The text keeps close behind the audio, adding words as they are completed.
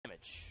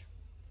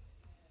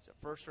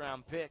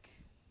first-round pick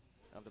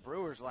of the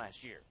Brewers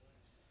last year.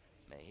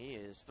 He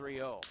is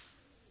 3-0.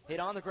 Hit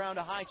on the ground,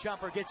 a high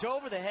chopper gets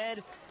over the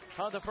head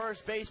of the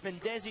first baseman,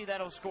 Desi.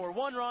 That'll score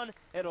 1 run.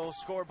 It'll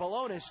score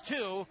Balonis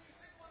 2,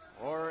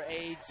 or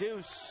a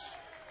deuce.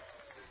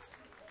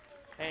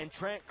 And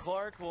Trent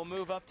Clark will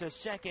move up to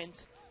second.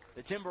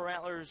 The Timber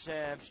Rattlers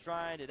have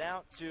strided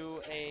out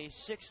to a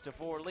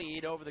 6-4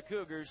 lead over the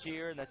Cougars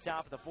here in the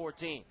top of the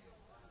 14th.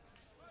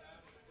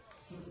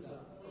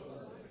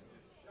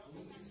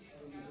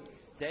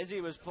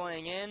 Desi was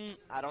playing in.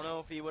 I don't know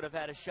if he would have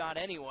had a shot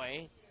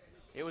anyway.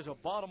 It was a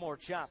Baltimore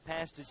chop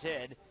past his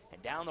head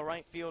and down the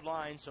right field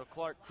line, so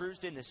Clark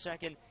cruised into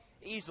second,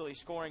 easily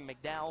scoring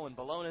McDowell and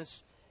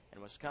Balonis.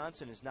 And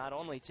Wisconsin has not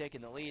only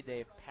taken the lead,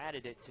 they've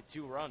padded it to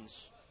 2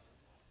 runs.